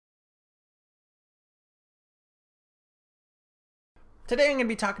Today I'm going to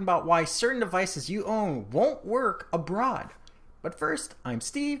be talking about why certain devices you own won't work abroad. But first, I'm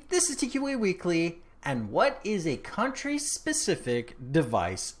Steve, this is TQA Weekly, and what is a country-specific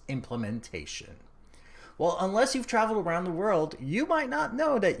device implementation? Well, unless you've traveled around the world, you might not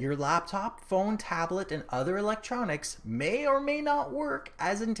know that your laptop, phone, tablet, and other electronics may or may not work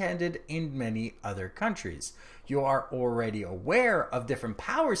as intended in many other countries. You are already aware of different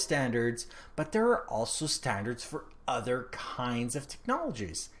power standards, but there are also standards for other kinds of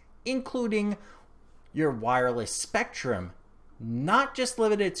technologies, including your wireless spectrum, not just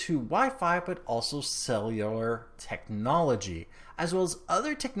limited to Wi-Fi, but also cellular technology, as well as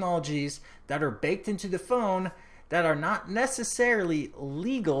other technologies that are baked into the phone that are not necessarily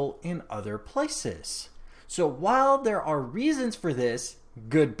legal in other places. So while there are reasons for this,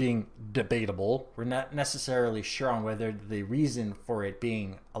 good being debatable, we're not necessarily sure on whether the reason for it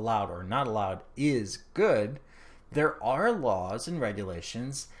being allowed or not allowed is good, there are laws and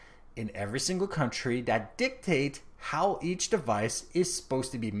regulations in every single country that dictate how each device is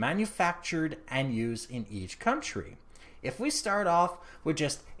supposed to be manufactured and used in each country. If we start off with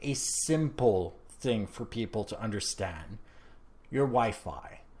just a simple thing for people to understand, your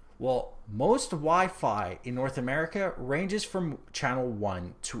Wi-Fi. Well, most Wi-Fi in North America ranges from channel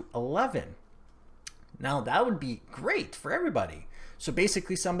 1 to 11. Now that would be great for everybody. So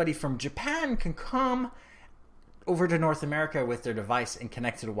basically somebody from Japan can come over to North America with their device and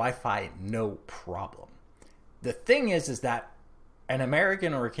connect to the Wi-Fi, no problem. The thing is that an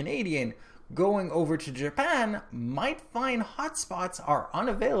American or a Canadian going over to Japan might find hotspots are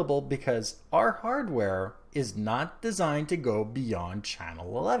unavailable because our hardware is not designed to go beyond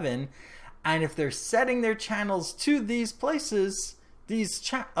channel 11. And if they're setting their channels to these places,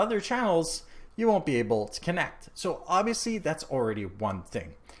 these other channels, you won't be able to connect. So obviously that's already one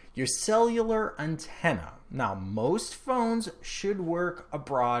thing. Your cellular antenna. Now, most phones should work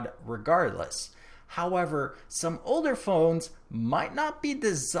abroad regardless. However, some older phones might not be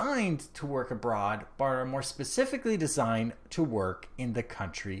designed to work abroad, but are more specifically designed to work in the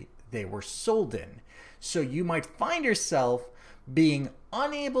country they were sold in. So you might find yourself being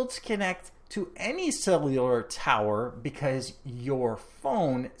unable to connect to any cellular tower because your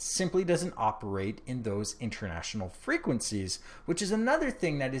phone simply doesn't operate in those international frequencies, which is another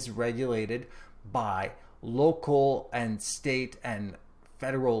thing that is regulated by local and state and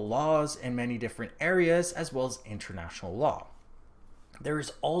federal laws in many different areas, as well as international law. There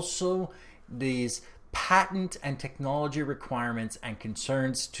is also these patent and technology requirements and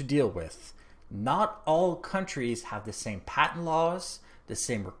concerns to deal with. Not all countries have the same patent laws, the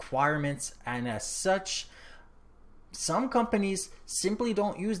same requirements, and as such, some companies simply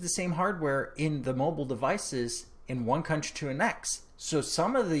don't use the same hardware in the mobile devices in one country to the next. So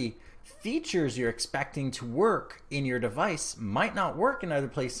some of the features you're expecting to work in your device might not work in other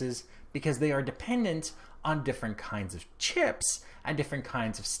places because they are dependent on different kinds of chips and different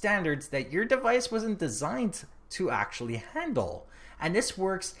kinds of standards that your device wasn't designed to actually handle. And this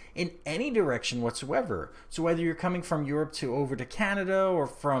works in any direction whatsoever. So whether you're coming from Europe to over to Canada or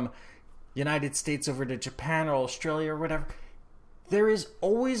from United States over to Japan or Australia or whatever, there is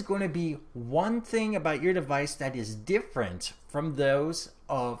always going to be one thing about your device that is different from those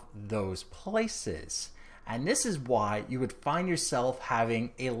of those places. And this is why you would find yourself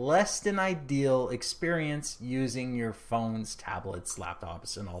having a less than ideal experience using your phones, tablets,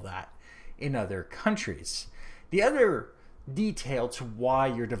 laptops, and all that in other countries. The other detail to why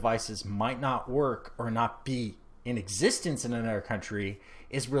your devices might not work or not be in existence in another country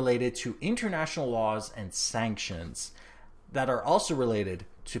is related to international laws and sanctions that are also related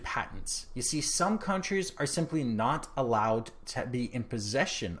to patents. You see, some countries are simply not allowed to be in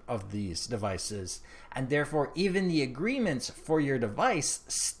possession of these devices, and therefore even the agreements for your device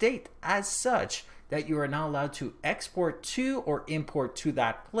state as such that you are not allowed to export to or import to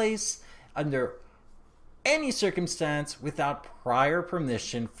that place under any circumstance without prior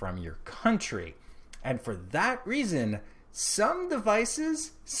permission from your country. And for that reason, some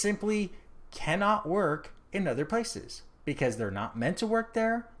devices simply cannot work in other places, because they're not meant to work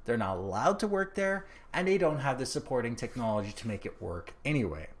there, they're not allowed to work there, and they don't have the supporting technology to make it work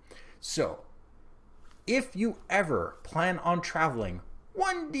anyway. So, if you ever plan on traveling,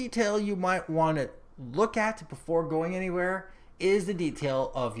 one detail you might want to look at before going anywhere is the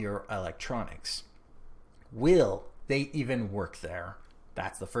detail of your electronics. Will they even work there?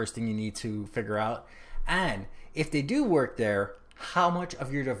 That's the first thing you need to figure out. And if they do work there, how much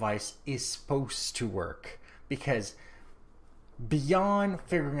of your device is supposed to work? Because beyond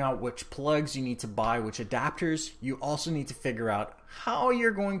figuring out which plugs you need to buy, which adapters, you also need to figure out how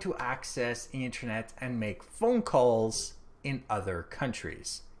you're going to access the internet and make phone calls in other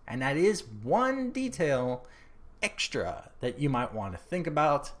countries. And that is one detail extra that you might want to think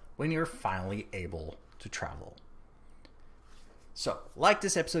about when you're finally able to travel. So, like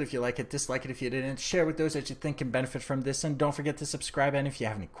this episode if you like it, dislike it if you didn't, share with those that you think can benefit from this, and don't forget to subscribe. And if you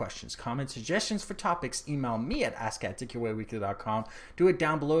have any questions, comments, suggestions for topics, email me at ask@tqaweekly.com. Do it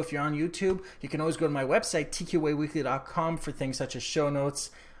down below if you're on YouTube. You can always go to my website, tqaweekly.com, for things such as show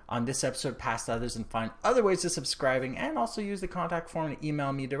notes on this episode, past others, and find other ways of subscribing, and also use the contact form to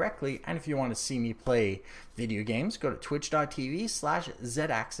email me directly. And if you want to see me play video games, go to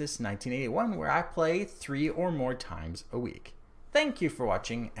twitch.tv/zaxis1981, where I play 3 or more times a week. Thank you for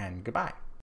watching, and goodbye.